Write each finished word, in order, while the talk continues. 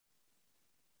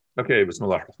Okay, بسم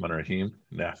الله الرحمن الرحيم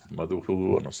نحمده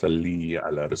ونصلي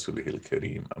على رسوله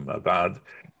الكريم أما بعد.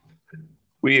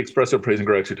 We express our praise and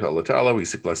gratitude to Allah Ta'ala. We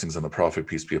seek blessings on the Prophet,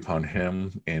 peace be upon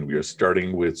him. And we are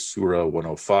starting with Surah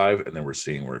 105, and then we're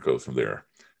seeing where it goes from there.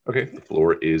 Okay, the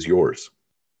floor is yours.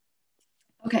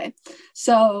 Okay,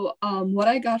 so what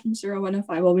I got from Surah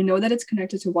 105, well, we know that it's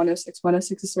connected to 106.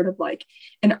 106 is sort of like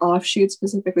an offshoot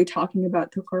specifically talking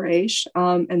about the Quraysh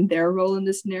and their role in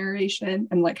this narration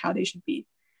and like how they should be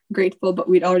grateful, but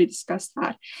we'd already discussed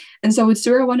that. And so with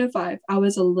Surah 105, I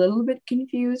was a little bit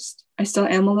confused. I still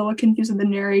am a little confused with the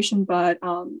narration, but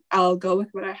I'll go with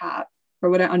what I have or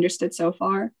what I understood so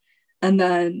far. And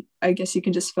then I guess you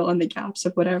can just fill in the gaps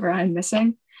of whatever I'm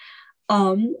missing.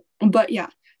 But yeah.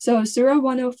 So Surah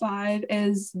 105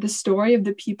 is the story of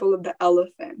the people of the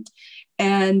elephant,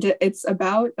 and it's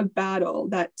about a battle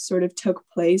that sort of took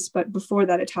place. But before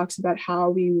that, it talks about how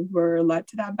we were led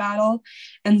to that battle.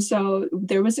 And so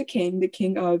there was a king, the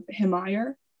king of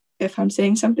Himyar. If I'm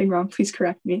saying something wrong, please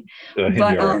correct me.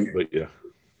 Himyar, but yeah.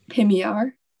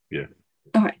 Himyar. Yeah.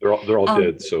 Okay. They're all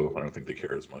dead, so I don't think they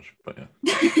care as much. But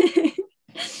yeah.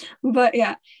 But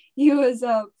yeah. He was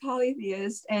a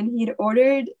polytheist, and he'd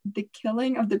ordered the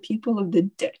killing of the people of the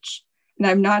ditch. And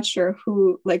I'm not sure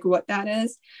what that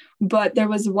is, but there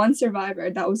was one survivor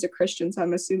that was a Christian. So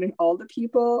I'm assuming all the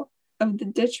people of the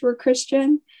ditch were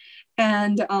Christian.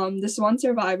 And this one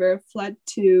survivor fled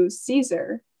to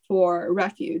Caesar for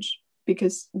refuge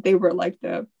because they were like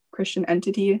the Christian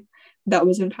entity that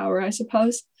was in power, I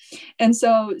suppose. And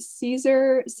so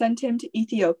Caesar sent him to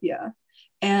Ethiopia.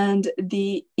 And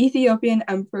the Ethiopian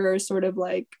emperor sort of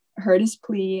like heard his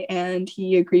plea and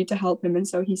he agreed to help him. And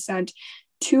so he sent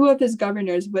two of his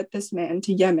governors with this man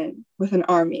to Yemen with an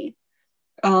army.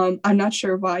 I'm not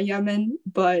sure why Yemen,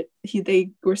 but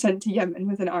they were sent to Yemen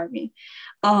with an army.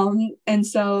 And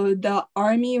so the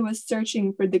army was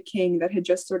searching for the king that had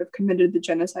just sort of committed the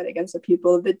genocide against the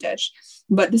people of the ditch.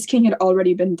 But this king had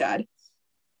already been dead.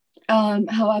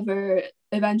 However,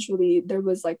 eventually there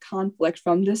was like conflict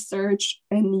from this search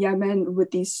in Yemen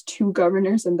with these two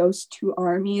governors and those two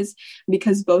armies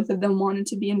because both of them wanted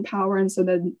to be in power. And so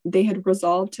then they had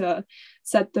resolved to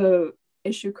set the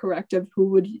issue correct of who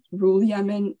would rule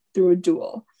Yemen through a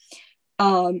duel.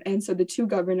 And so the two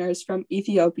governors from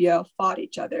Ethiopia fought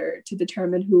each other to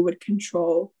determine who would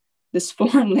control this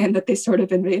foreign land that they sort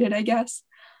of invaded, I guess.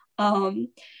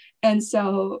 And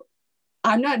so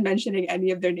I'm not mentioning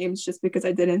any of their names just because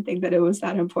I didn't think that it was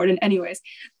that important. Anyways,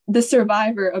 the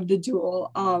survivor of the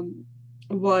duel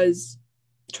was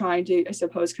trying to, I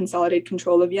suppose, consolidate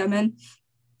control of Yemen.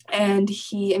 And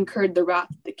he incurred the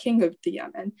wrath of the king of the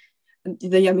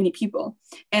Yemeni people.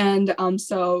 And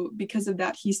so because of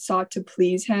that, he sought to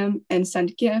please him and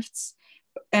sent gifts.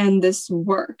 And this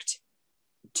worked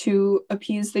to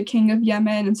appease the king of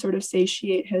Yemen and sort of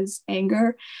satiate his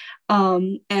anger.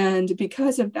 And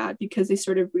because of that, because they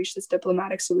sort of reached this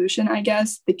diplomatic solution, I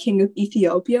guess, the king of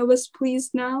Ethiopia was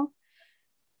pleased now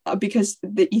because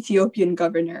the Ethiopian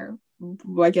governor,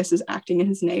 who I guess is acting in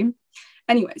his name.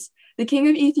 Anyways, the king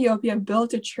of Ethiopia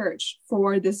built a church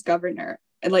for this governor,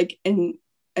 like in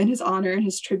his honor and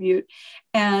his tribute.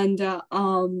 And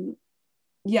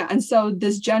and so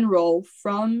this general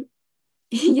from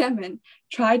Yemen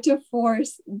tried to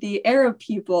force the Arab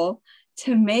people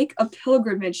to make a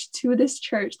pilgrimage to this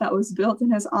church that was built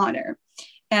in his honor.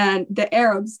 And the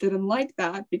Arabs didn't like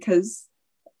that because,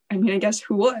 I mean, I guess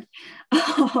who would?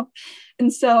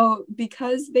 And so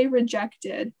because they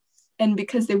rejected and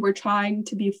because they were trying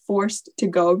to be forced to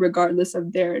go regardless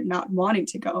of their not wanting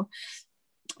to go,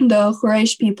 the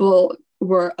Quraysh people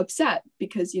were upset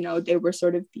because, you know, they were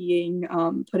sort of being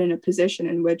put in a position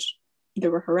in which they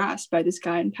were harassed by this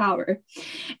guy in power.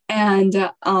 And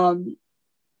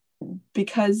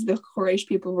because the Quraysh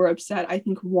people were upset, I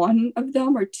think one of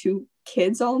them or two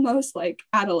kids almost, like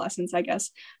adolescents, I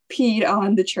guess, peed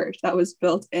on the church that was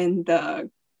built in the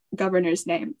governor's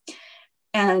name.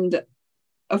 And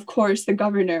of course, the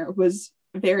governor was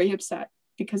very upset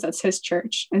because that's his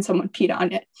church and someone peed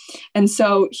on it. And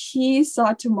so he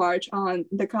sought to march on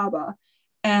the Kaaba.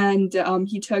 And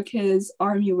he took his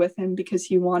army with him because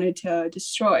he wanted to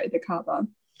destroy the Kaaba.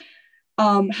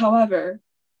 However,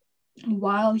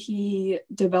 while he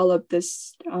developed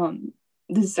this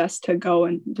zest to go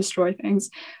and destroy things,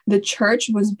 the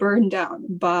church was burned down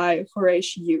by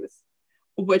Quraysh youth,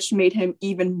 which made him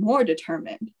even more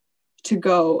determined to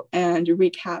go and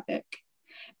wreak havoc.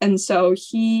 And so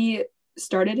he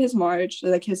started his march,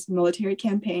 like his military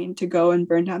campaign, to go and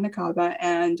burn down the Kaaba.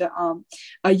 And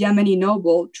a Yemeni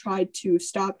noble tried to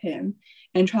stop him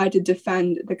and tried to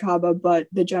defend the Kaaba, but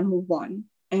the general won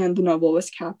and the noble was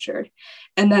captured.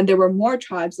 And then there were more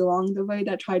tribes along the way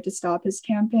that tried to stop his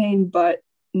campaign, but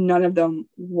none of them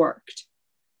worked.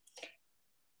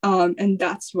 And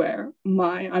that's where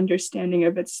my understanding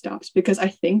of it stops, because I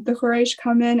think the Quraysh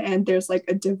come in and there's like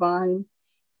a divine,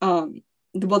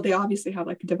 well, they obviously have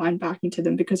like a divine backing to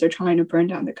them because they're trying to burn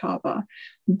down the Kaaba.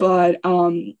 But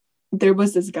there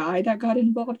was this guy that got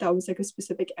involved that was like a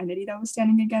specific entity that was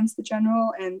standing against the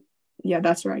general. And yeah,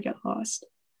 that's where I get lost.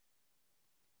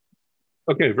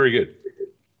 Okay, very good.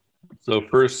 So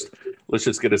first, let's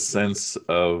just get a sense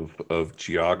of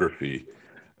geography.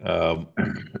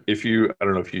 If you, I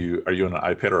don't know if you, are you on an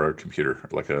iPad or a computer,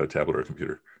 like a tablet or a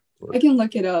computer? I can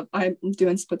look it up. I'm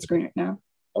doing split screen right now.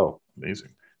 Oh,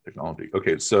 amazing technology.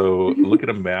 Okay, so look at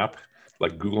a map,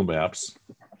 like Google Maps.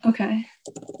 Okay.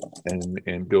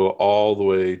 And go all the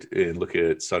way and look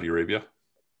at Saudi Arabia.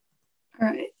 All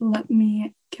right, let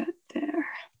me get there.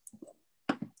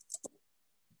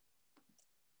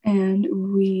 And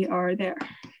we are there.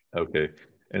 Okay,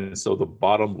 and so the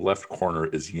bottom left corner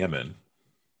is Yemen.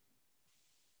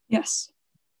 Yes.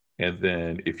 And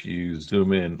then if you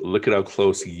zoom in, look at how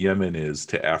close Yemen is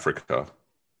to Africa.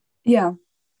 Yeah.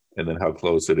 And then how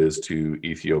close it is to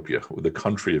Ethiopia. The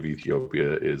country of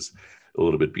Ethiopia is a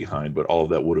little bit behind, but all of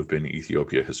that would have been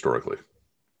Ethiopia historically.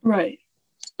 Right.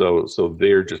 So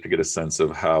there, just to get a sense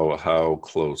of how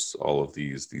close all of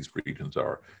these regions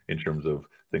are in terms of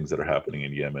things that are happening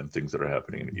in Yemen, things that are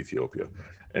happening in Ethiopia.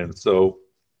 And so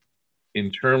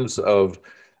in terms of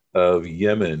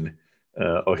Yemen,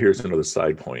 here's another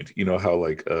side point. You know how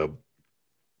like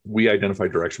we identify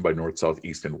direction by north, south,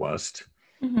 east, and west.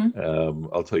 Mm-hmm.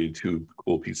 I'll tell you two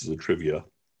cool pieces of trivia.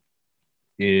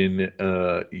 In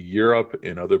Europe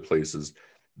and other places,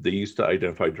 they used to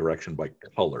identify direction by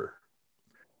color.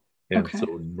 And Okay.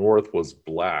 so north was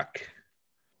black,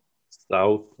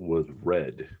 south was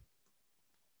red,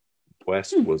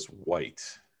 west was white.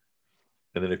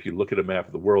 And then if you look at a map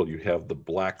of the world, you have the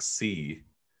Black Sea,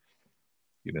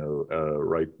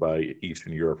 right by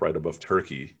Eastern Europe, right above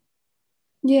Turkey.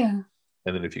 Yeah.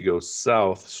 And then if you go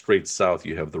south, straight south,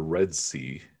 you have the Red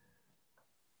Sea.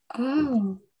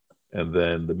 Oh. And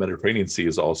then the Mediterranean Sea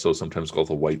is also sometimes called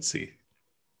the White Sea.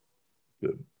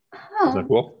 Good. Huh. Isn't that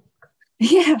cool?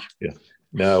 Yeah. Yeah.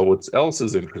 Now, what else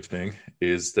is interesting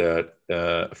is that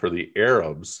for the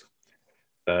Arabs,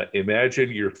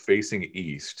 imagine you're facing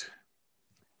east,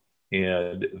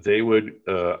 and they would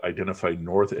identify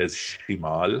north as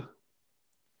shimal,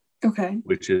 Okay.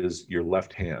 which is your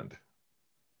left hand.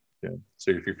 Yeah. So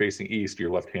if you're facing east,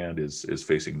 your left hand is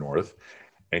facing north,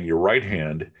 and your right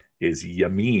hand is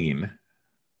yamin.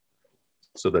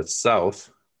 So that's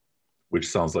south, which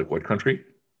sounds like what country?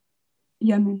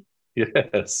 Yemen.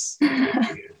 Yes.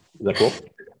 Is that cool?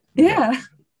 Yeah.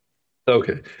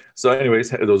 Okay. So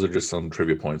anyways, those are just some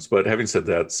trivia points. But having said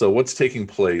that, so what's taking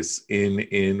place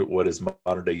in what is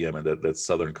modern day Yemen, that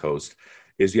southern coast,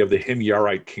 is you have the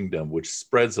Himyarite kingdom, which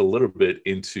spreads a little bit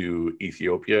into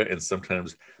Ethiopia, and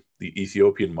sometimes the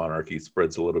Ethiopian monarchy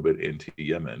spreads a little bit into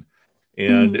Yemen.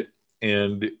 And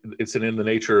it's in the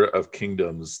nature of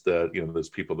kingdoms that, there's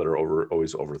people that are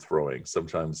always overthrowing.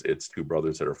 Sometimes it's two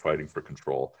brothers that are fighting for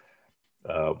control.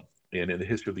 And in the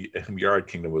history of the Himyarite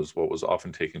kingdom, what was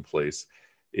often taking place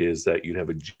is that you'd have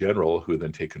a general who would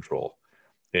then take control.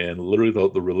 And literally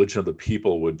the religion of the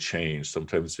people would change.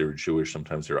 Sometimes they were Jewish,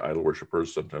 sometimes they were idol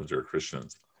worshipers, sometimes they were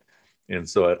Christians. And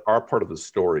so at our part of the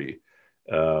story,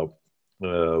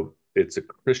 it's a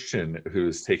Christian who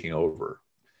is taking over.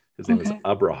 His name is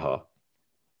Abraha.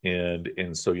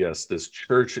 And so, yes, this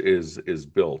church is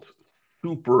built,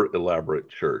 super elaborate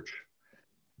church.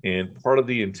 And part of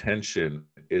the intention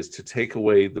is to take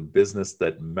away the business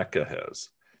that Mecca has.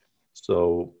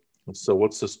 So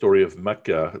what's the story of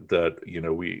Mecca that,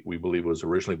 we believe was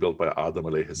originally built by Adam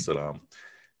alayhi salam,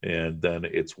 and then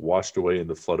it's washed away in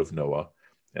the flood of Noah,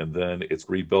 and then it's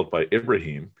rebuilt by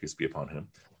Ibrahim, peace be upon him,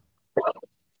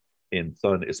 and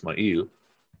son Ismail.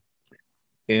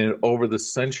 And over the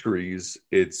centuries,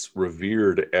 it's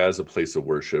revered as a place of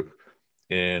worship.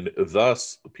 And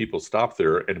thus, people stop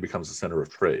there and it becomes a center of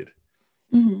trade.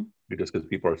 Mm-hmm. Because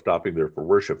people are stopping there for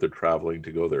worship, they're traveling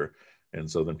to go there.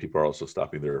 And so then people are also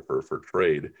stopping there for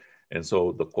trade. And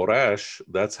so the Quraysh,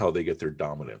 that's how they get their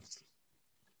dominance,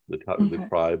 the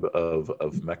tribe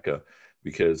of Mecca,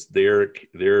 because they're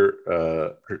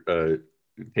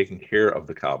taking care of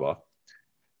the Kaaba.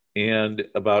 And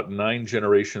about 9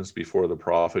 generations before the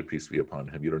Prophet, peace be upon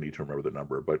him, you don't need to remember the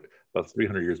number, but about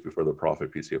 300 years before the Prophet,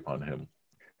 peace be upon him,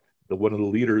 one of the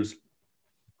leaders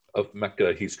of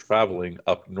Mecca, he's traveling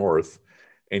up north,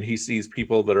 and he sees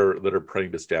people that are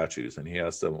praying to statues, and he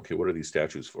asks them, okay, what are these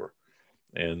statues for?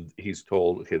 And he's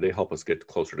told, okay, they help us get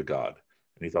closer to God.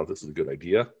 And he thought this is a good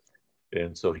idea.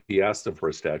 And so he asked them for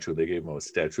a statue. They gave him a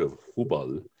statue of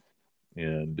Hubal.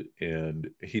 And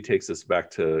he takes us back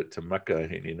to Mecca,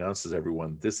 and he announces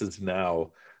everyone, this is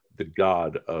now the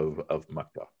God of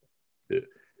Mecca.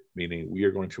 Meaning we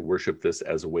are going to worship this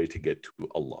as a way to get to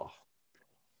Allah.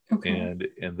 Okay.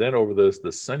 And then over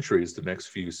the centuries, the next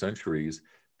few centuries,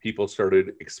 people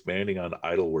started expanding on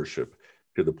idol worship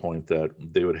to the point that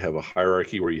they would have a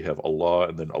hierarchy where you have Allah,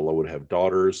 and then Allah would have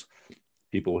daughters.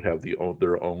 People would have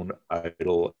their own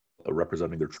idol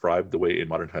representing their tribe, the way in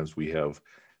modern times we have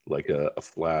like a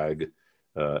flag.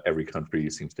 Every country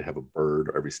seems to have a bird,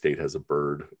 or every state has a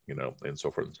bird, and so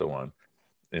forth and so on.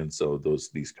 And so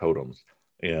these totems.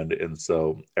 And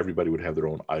so everybody would have their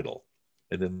own idol.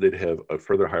 And then they'd have a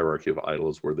further hierarchy of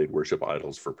idols where they'd worship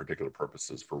idols for particular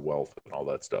purposes, for wealth and all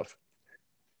that stuff.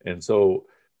 And so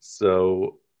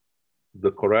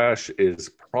the Quraysh is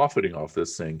profiting off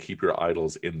this, saying, keep your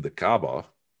idols in the Kaaba.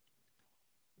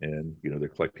 And, they're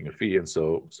collecting a fee. And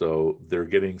so they're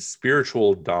getting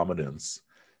spiritual dominance.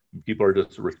 People are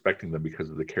just respecting them because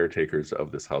of the caretakers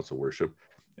of this house of worship.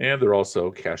 And they're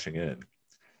also cashing in.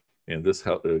 And this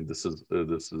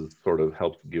is sort of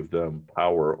helped give them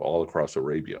power all across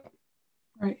Arabia.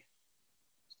 Right.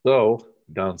 So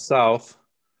down south,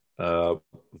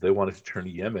 they wanted to turn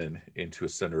Yemen into a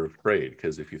center of trade,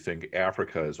 because if you think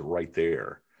Africa is right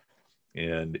there,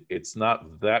 and it's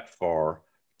not that far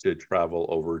to travel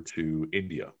over to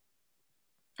India.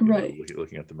 Right.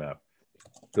 Looking at the map.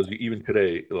 Because even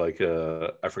today, like,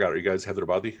 I forgot, are you guys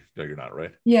Hyderabadi? No, you're not,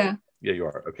 right? Yeah. Yeah, you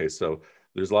are. Okay, so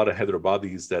there's a lot of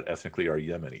Hyderabadis that ethnically are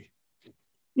Yemeni.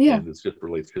 Yeah. And this just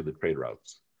relates to the trade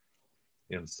routes.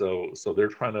 And so they're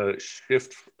trying to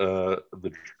shift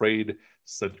the trade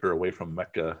center away from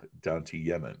Mecca down to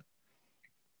Yemen,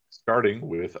 starting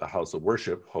with a house of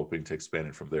worship, hoping to expand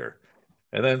it from there.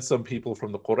 And then some people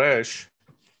from the Quraysh,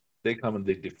 they come and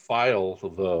they defile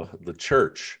the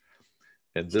church.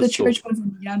 And this the church was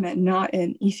in Yemen, not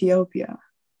in Ethiopia.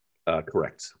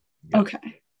 Correct. Yeah.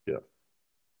 Okay. Yeah.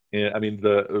 And I mean,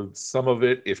 some of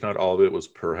it, if not all of it, was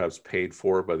perhaps paid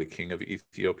for by the king of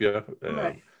Ethiopia,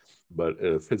 right.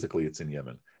 But physically it's in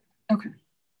Yemen. Okay.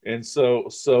 And so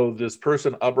this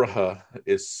person, Abraha,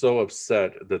 is so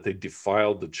upset that they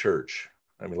defiled the church.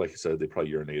 I mean, like you said, they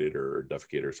probably urinated or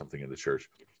defecated or something in the church.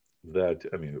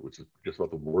 Which is just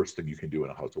about the worst thing you can do in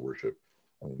a house of worship.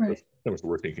 Right. That's pretty much the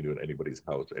worst thing you can do in anybody's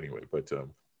house anyway. But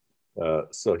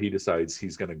so he decides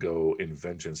he's going to go in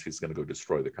vengeance. He's going to go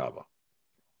destroy the Kaaba.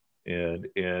 And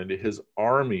his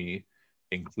army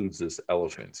includes this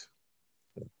elephant.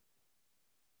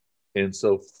 And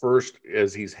so first,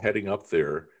 as he's heading up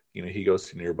there, he goes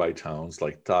to nearby towns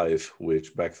like Taif,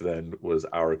 which back then was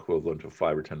our equivalent of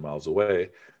 5 or 10 miles away,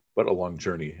 but a long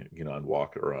journey, on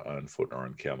walk or on foot or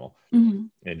on camel. Mm-hmm.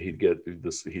 And he'd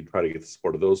try to get the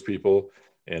support of those people.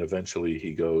 And eventually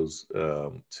he goes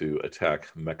to attack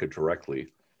Mecca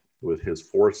directly with his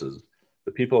forces.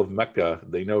 The people of Mecca,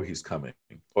 they know he's coming.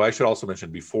 Well, I should also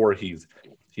mention, before he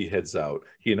heads out,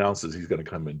 he announces he's going to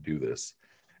come and do this.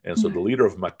 And so the leader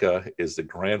of Mecca is the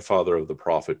grandfather of the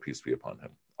Prophet, peace be upon him,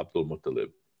 Abdul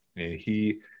Muttalib. And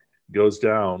he goes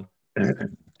down to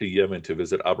Yemen to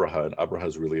visit Abraha. And Abraha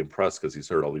is really impressed because he's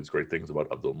heard all these great things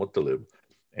about Abdul Muttalib.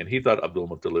 And he thought Abdul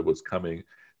Muttalib was coming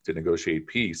to negotiate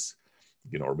peace,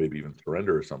 or maybe even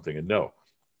surrender or something. And no,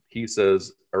 he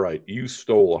says, all right, you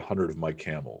stole 100 of my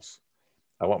camels.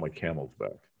 I want my camels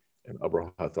back. And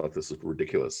Abraha thought, this is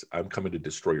ridiculous. I'm coming to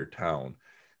destroy your town.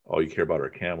 All you care about are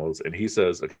camels. And he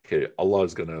says, okay, Allah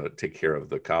is going to take care of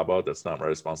the Kaaba. That's not my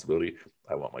responsibility.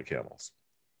 I want my camels.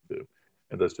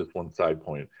 And that's just one side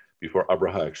point. Before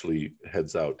Abraha actually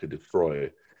heads out to destroy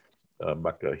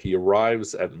Mecca, he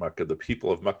arrives at Mecca. The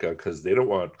people of Mecca, because they don't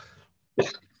want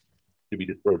to be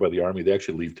destroyed by the army, they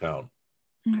actually leave town.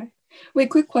 Okay.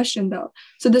 Wait, quick question though.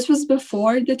 So this was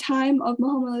before the time of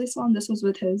Muhammad Islam? This was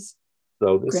with his...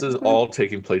 So this is all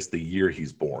taking place the year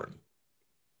he's born.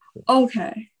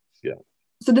 Okay. Yeah.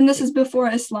 So then this is before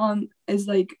Islam is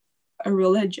like a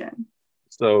religion.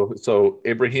 So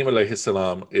Ibrahim alayhi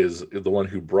salam is the one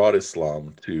who brought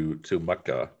Islam to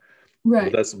Mecca.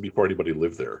 Right. But that's before anybody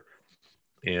lived there.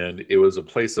 And it was a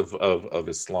place of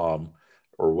Islam,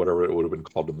 or whatever it would have been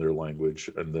called in their language,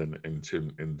 and then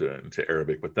into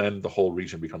Arabic. But then the whole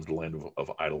region becomes the land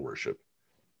of idol worship.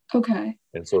 Okay.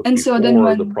 And so then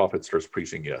when the Prophet starts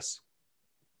preaching, yes.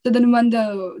 So then when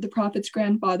the Prophet's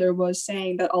grandfather was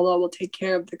saying that Allah will take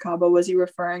care of the Kaaba, was he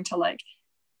referring to like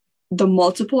the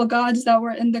multiple gods that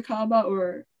were in the Kaaba,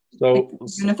 or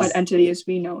unified entity as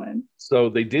we know it? So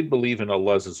they did believe in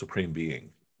Allah as a supreme being.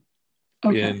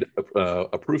 Okay. And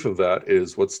a proof of that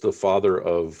is, what's the father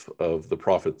of the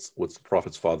prophets? What's the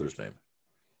prophet's father's name?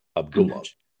 I'm Abdullah. not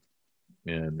sure.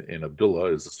 And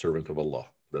Abdullah is a servant of Allah.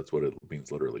 That's what it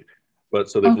means literally. But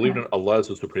so they believed Okay. in Allah as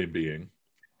the supreme being.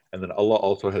 And then Allah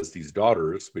also has these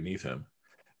daughters beneath him.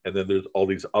 And then there's all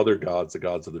these other gods, the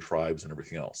gods of the tribes and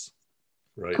everything else.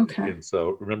 Right. Okay. And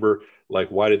so remember, like,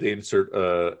 why did they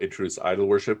introduce idol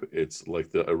worship? It's like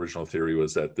the original theory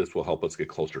was that this will help us get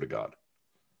closer to God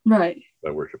Right.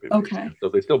 by worshiping these. Okay. And so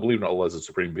they still believe in Allah as a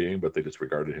supreme being, but they just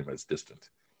regarded him as distant.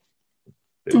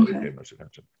 They didn't really Okay. pay much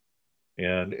attention.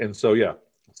 And so, yeah,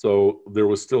 so there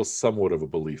was still somewhat of a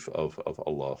belief of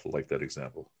Allah, like that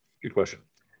example. Good question.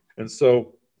 And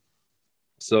so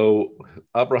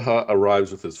Abraha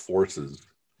arrives with his forces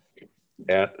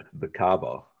at the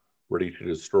Kaaba, ready to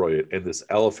destroy it, and this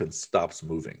elephant stops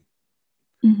moving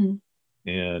Mm-hmm.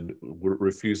 and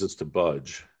refuses to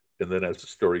budge. And then, as the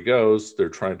story goes, they're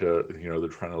trying to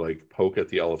like poke at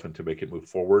the elephant to make it move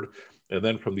forward. And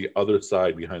then from the other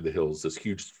side, behind the hills, this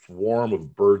huge swarm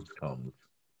of birds comes.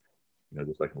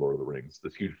 Just like in Lord of the Rings,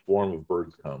 this huge swarm of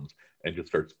birds comes and just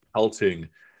starts pelting,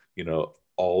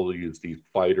 all these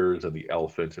fighters and the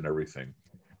elephant and everything,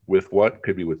 with what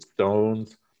could be with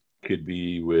stones, could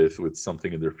be with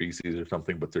something in their feces or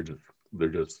something, but they're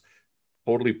just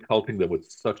totally pelting them with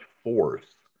such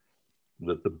force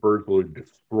that the birds will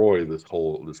destroy this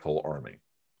whole army.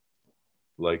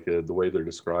 Like the way they're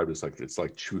described is like it's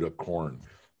like chewed up corn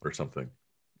or something.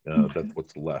 Okay. That's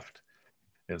what's left.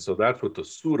 And so that's what the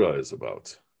surah is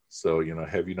about. So,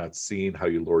 have you not seen how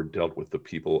your Lord dealt with the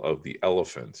people of the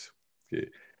elephant?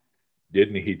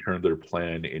 Didn't he turn their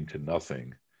plan into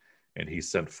nothing? And he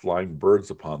sent flying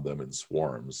birds upon them in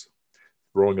swarms,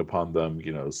 throwing upon them,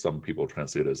 some people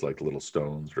translate it as like little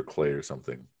stones or clay or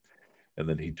something. And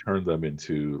then he turned them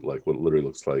into like what literally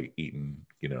looks like eaten,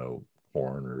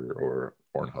 corn or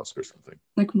corn husk or something.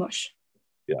 Like mush.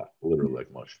 Yeah, literally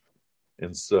like mush.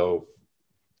 And so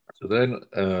then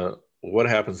what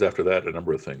happens after that? A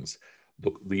number of things.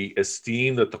 The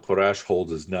esteem that the Quraysh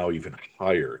holds is now even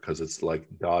higher because it's like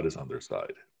God is on their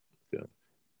side. Yeah.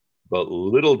 But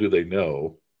little do they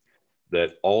know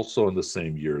that also in the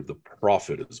same year, the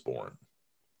prophet is born.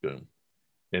 Yeah.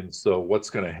 And so what's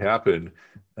going to happen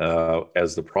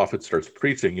as the prophet starts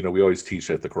preaching, we always teach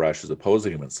that the Quraysh is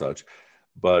opposing him and such,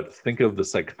 but think of the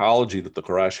psychology that the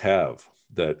Quraysh have,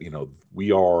 that,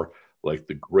 we are like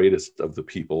the greatest of the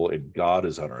people and God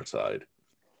is on our side.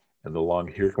 And along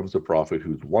here comes the prophet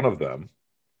who's one of them,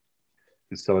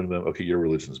 who's telling them, okay, your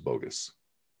religion is bogus.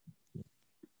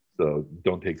 So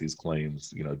don't take these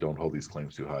claims, don't hold these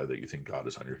claims too high that you think God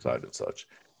is on your side and such.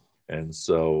 And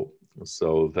so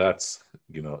that's,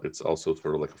 it's also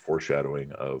sort of like a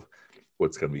foreshadowing of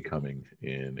what's going to be coming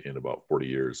in about 40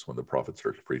 years when the prophet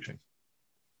starts preaching.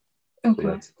 Okay. So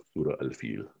that's Surah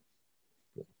al-Fil.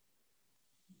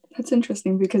 That's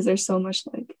interesting because there's so much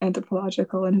like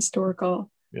anthropological and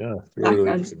historical. Yeah, it's really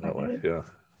interesting that way. Yeah.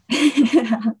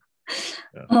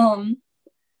 Yeah.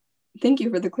 Thank you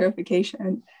for the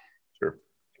clarification. Sure.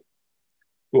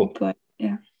 Cool. But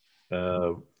yeah.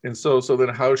 And so then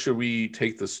how should we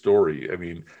take the story? I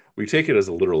mean, we take it as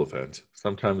a literal event.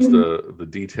 Sometimes the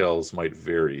details might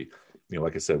vary.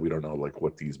 Like I said, we don't know like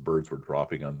what these birds were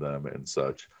dropping on them and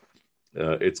such.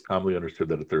 It's commonly understood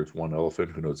that if there's one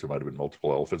elephant, who knows, there might have been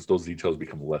multiple elephants. Those details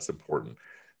become less important.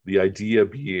 The idea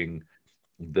being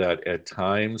that at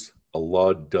times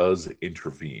Allah does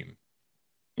intervene.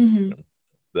 Mm-hmm.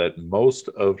 That most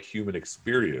of human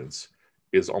experience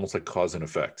is almost like cause and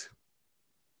effect.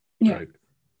 Yeah. Right?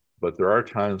 But there are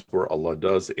times where Allah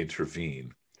does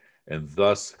intervene, and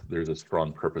thus there's a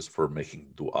strong purpose for making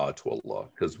dua to Allah.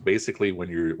 Because basically, when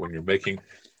you're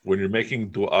making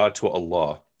dua to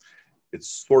Allah,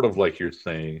 it's sort of like you're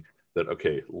saying that,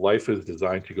 okay, life is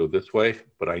designed to go this way,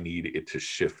 but I need it to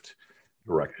shift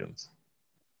directions.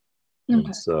 Okay.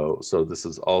 And so this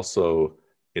is also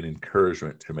an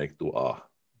encouragement to make dua.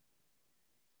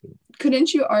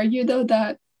 Couldn't you argue though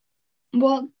that,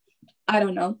 well, I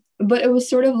don't know, but it was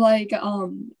sort of like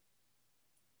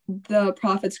the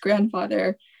prophet's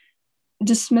grandfather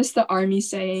dismissed the army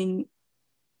saying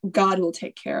God will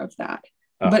take care of that.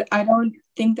 But I don't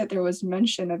think that there was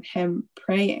mention of him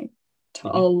praying to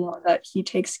Allah that he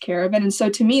takes care of it. And so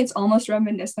to me, it's almost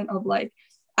reminiscent of like,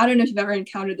 I don't know if you've ever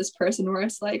encountered this person where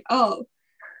it's like, oh,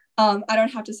 I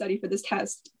don't have to study for this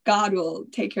test. God will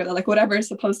take care of that. Like whatever is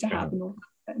supposed to happen will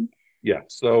happen. Yeah.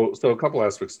 So a couple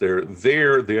aspects there.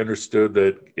 They understood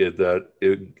that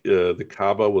the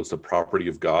Kaaba was the property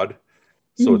of God.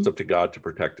 So it's up to God to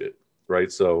protect it. Right.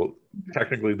 So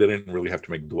technically they didn't really have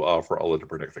to make dua for Allah to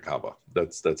protect the Kaaba.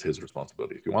 That's his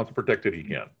responsibility. If he wants to protect it, he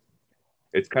can.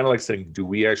 It's kind of like saying, do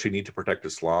we actually need to protect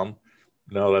Islam?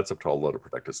 No, that's up to Allah to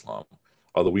protect Islam.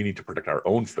 Although we need to protect our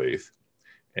own faith,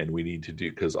 and we need to do,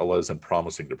 because Allah isn't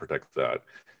promising to protect that,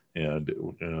 and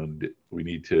we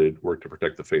need to work to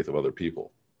protect the faith of other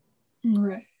people.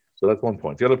 Right. So that's one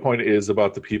point. The other point is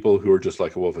about the people who are just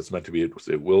like, well, if it's meant to be,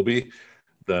 it will be.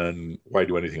 Then why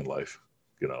do anything in life?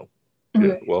 You know. Right.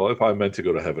 Yeah, well, if I'm meant to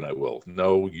go to heaven, I will.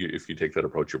 No, if you take that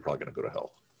approach, you're probably going to go to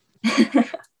hell.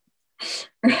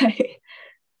 Right.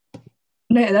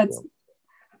 No,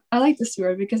 I like the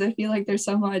surah because I feel like there's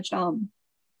so much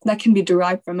that can be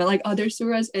derived from it. Like other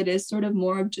surahs, it is sort of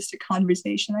more of just a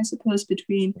conversation, I suppose,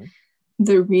 between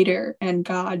the reader and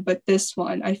God. But this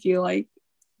one, I feel like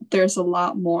there's a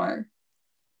lot more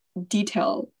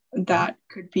detail that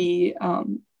could be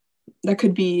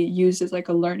used as like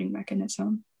a learning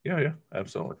mechanism. Yeah,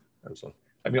 absolutely.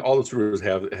 I mean, all the surahs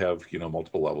have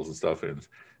multiple levels and stuff, and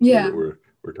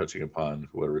we're touching upon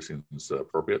whatever seems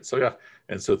appropriate. So yeah,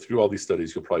 and so through all these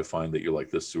studies, you'll probably find that you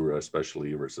like this surah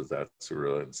especially versus that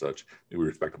surah and such. We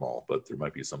respect them all, but there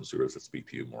might be some surahs that speak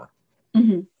to you more.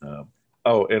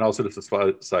 And also just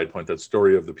a side point, that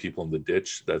story of the people in the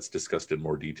ditch, that's discussed in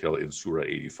more detail in Surah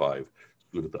 85,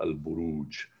 Surah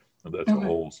al-Buruj. And that's a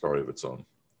whole story of its own.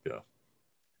 Yeah.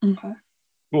 Okay.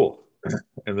 Cool.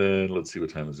 And then let's see, what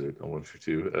time is it?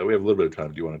 1:52. We have a little bit of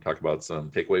time. Do you want to talk about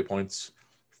some takeaway points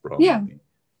from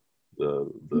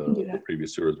the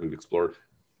previous surahs we've explored?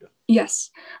 Yeah.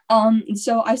 Yes.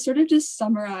 So I sort of just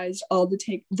summarized all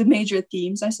the major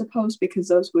themes, I suppose, because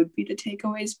those would be the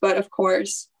takeaways. But of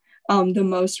course, the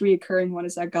most reoccurring one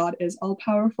is that God is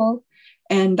all-powerful,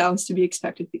 and that was to be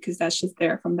expected because that's just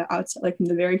there from the outset, like from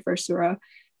the very first surah,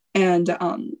 and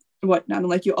whatnot.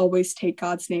 Like you always take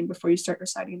God's name before you start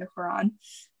reciting the Quran.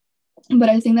 But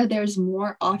I think that there's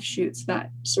more offshoots that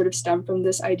sort of stem from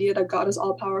this idea that God is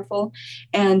all-powerful,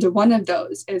 and one of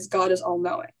those is God is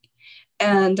all-knowing.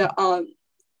 And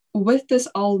with this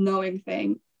all-knowing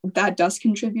thing, that does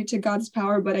contribute to God's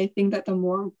power, but I think that the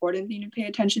more important thing to pay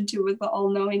attention to with the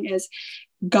all-knowing is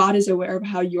God is aware of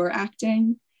how you're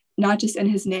acting, not just in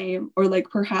his name, or like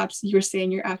perhaps you're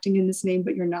saying you're acting in this name,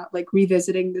 but you're not, like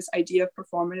revisiting this idea of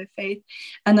performative faith.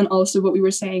 And then also what we were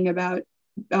saying about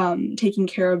taking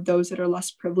care of those that are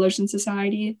less privileged in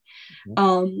society.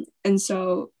 And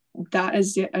so that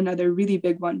is yet another really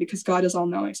big one, because God is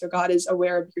all-knowing. So God is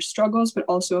aware of your struggles, but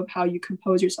also of how you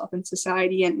compose yourself in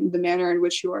society and the manner in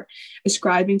which you're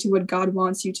ascribing to what God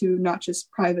wants you to, not just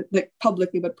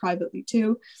publicly, but privately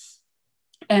too,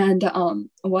 and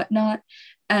whatnot.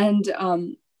 And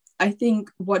I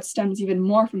think what stems even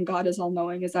more from God is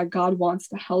all-knowing is that God wants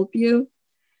to help you.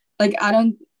 Like,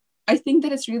 I think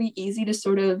that it's really easy to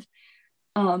sort of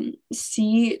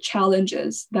see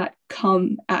challenges that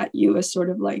come at you as sort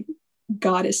of like,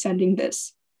 God is sending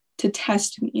this to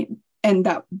test me, and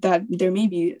that there may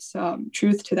be some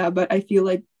truth to that, but I feel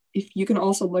like if you can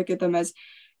also look at them as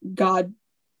God,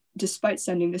 despite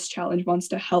sending this challenge, wants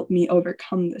to help me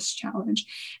overcome this challenge.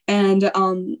 And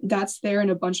that's there in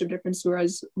a bunch of different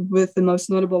surahs, with the most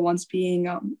notable ones being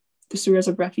the surahs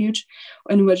of refuge,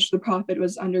 in which the prophet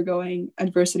was undergoing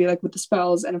adversity, like with the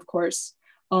spells, and of course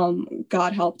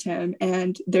God helped him.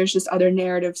 And there's just other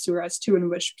narrative surahs too, in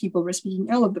which people were speaking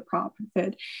ill of the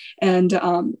prophet and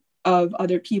of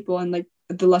other people, and like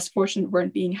the less fortunate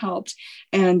weren't being helped,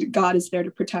 and God is there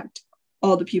to protect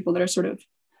all the people that are sort of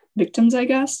victims, I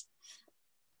guess.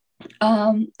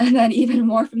 And then even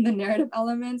more from the narrative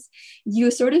elements,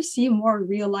 you sort of see more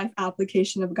real life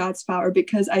application of God's power,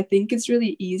 because I think it's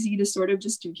really easy to sort of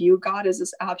just view God as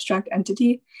this abstract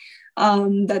entity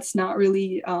that's not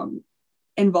really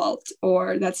involved,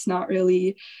 or that's not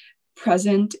really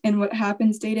present in what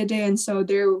happens day to day. And so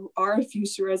there are a few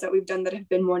surahs that we've done that have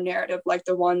been more narrative, like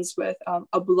the ones with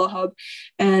Abu Lahab,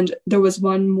 and there was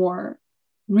one more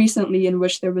recently in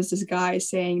which there was this guy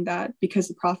saying that because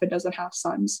the prophet doesn't have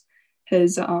sons,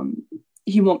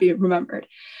 he won't be remembered.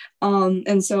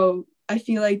 And so I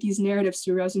feel like these narrative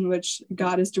surahs in which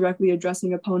God is directly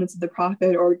addressing opponents of the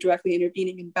prophet or directly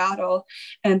intervening in battle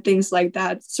and things like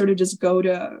that sort of just go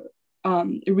to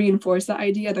reinforce the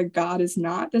idea that God is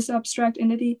not this abstract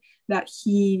entity, that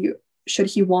he, should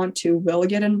he want to, will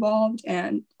get involved,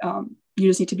 and you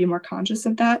just need to be more conscious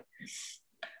of that.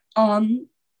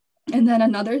 And then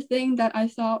another thing that I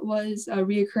thought was a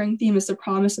reoccurring theme is the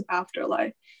promise of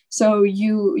afterlife. So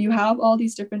you have all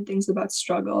these different things about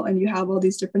struggle, and you have all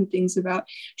these different things about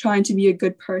trying to be a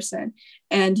good person,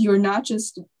 and you're not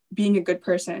just being a good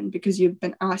person because you've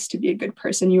been asked to be a good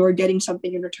person. You are getting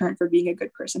something in return for being a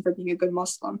good person, for being a good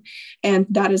Muslim. And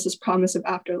that is this promise of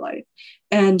afterlife.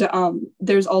 And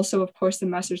there's also, of course, the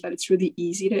message that it's really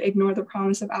easy to ignore the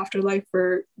promise of afterlife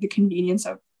for the convenience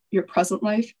of your present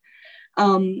life.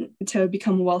 To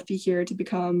become wealthy here, to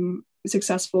become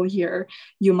successful here,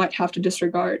 you might have to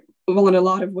disregard, well, in a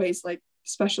lot of ways, like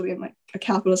especially in like a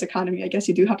capitalist economy, I guess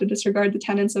you do have to disregard the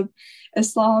tenets of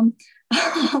Islam.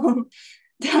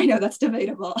 I know that's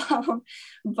debatable,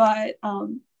 but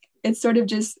it sort of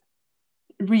just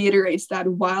reiterates that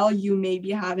while you may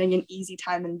be having an easy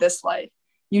time in this life,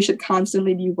 you should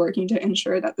constantly be working to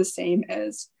ensure that the same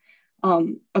is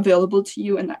available to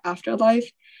you in the afterlife.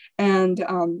 And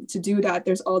to do that,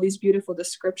 there's all these beautiful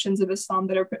descriptions of Islam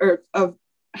that are, or of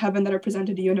heaven that are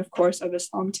presented to you, and of course of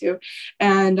Islam too.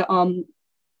 And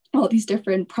all these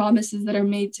different promises that are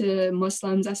made to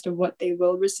Muslims as to what they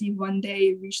will receive one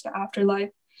day, reach the afterlife.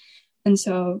 And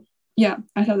so, yeah,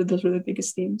 I thought that those were the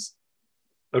biggest themes.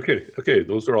 Okay.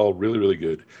 Those are all really, really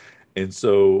good. And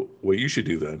so what you should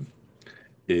do then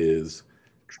is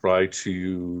try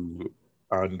to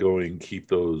ongoing keep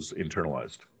those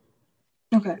internalized.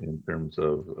 Okay. In terms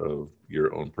of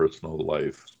your own personal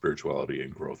life, spirituality,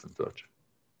 and growth and such.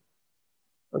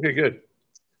 Okay, good.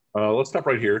 Let's stop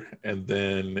right here. And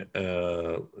then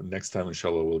next time,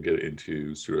 inshallah, we'll get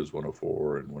into Surahs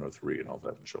 104 and 103 and all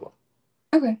that, inshallah.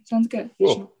 Okay, sounds good.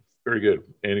 Cool. Sure. Very good.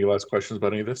 Any last questions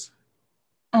about any of this?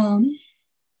 None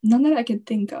that I could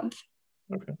think of.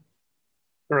 Okay.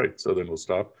 All right, so then we'll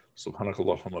stop.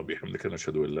 Subhanakallahumma bihamdika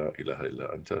nashhadu an la ilaha illa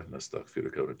anta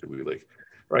nastaghfiruka wa natubu ilayk.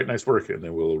 All right, nice work. And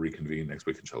then we'll reconvene next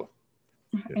week, inshallah.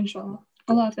 Inshallah.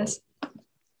 Allah Hafiz.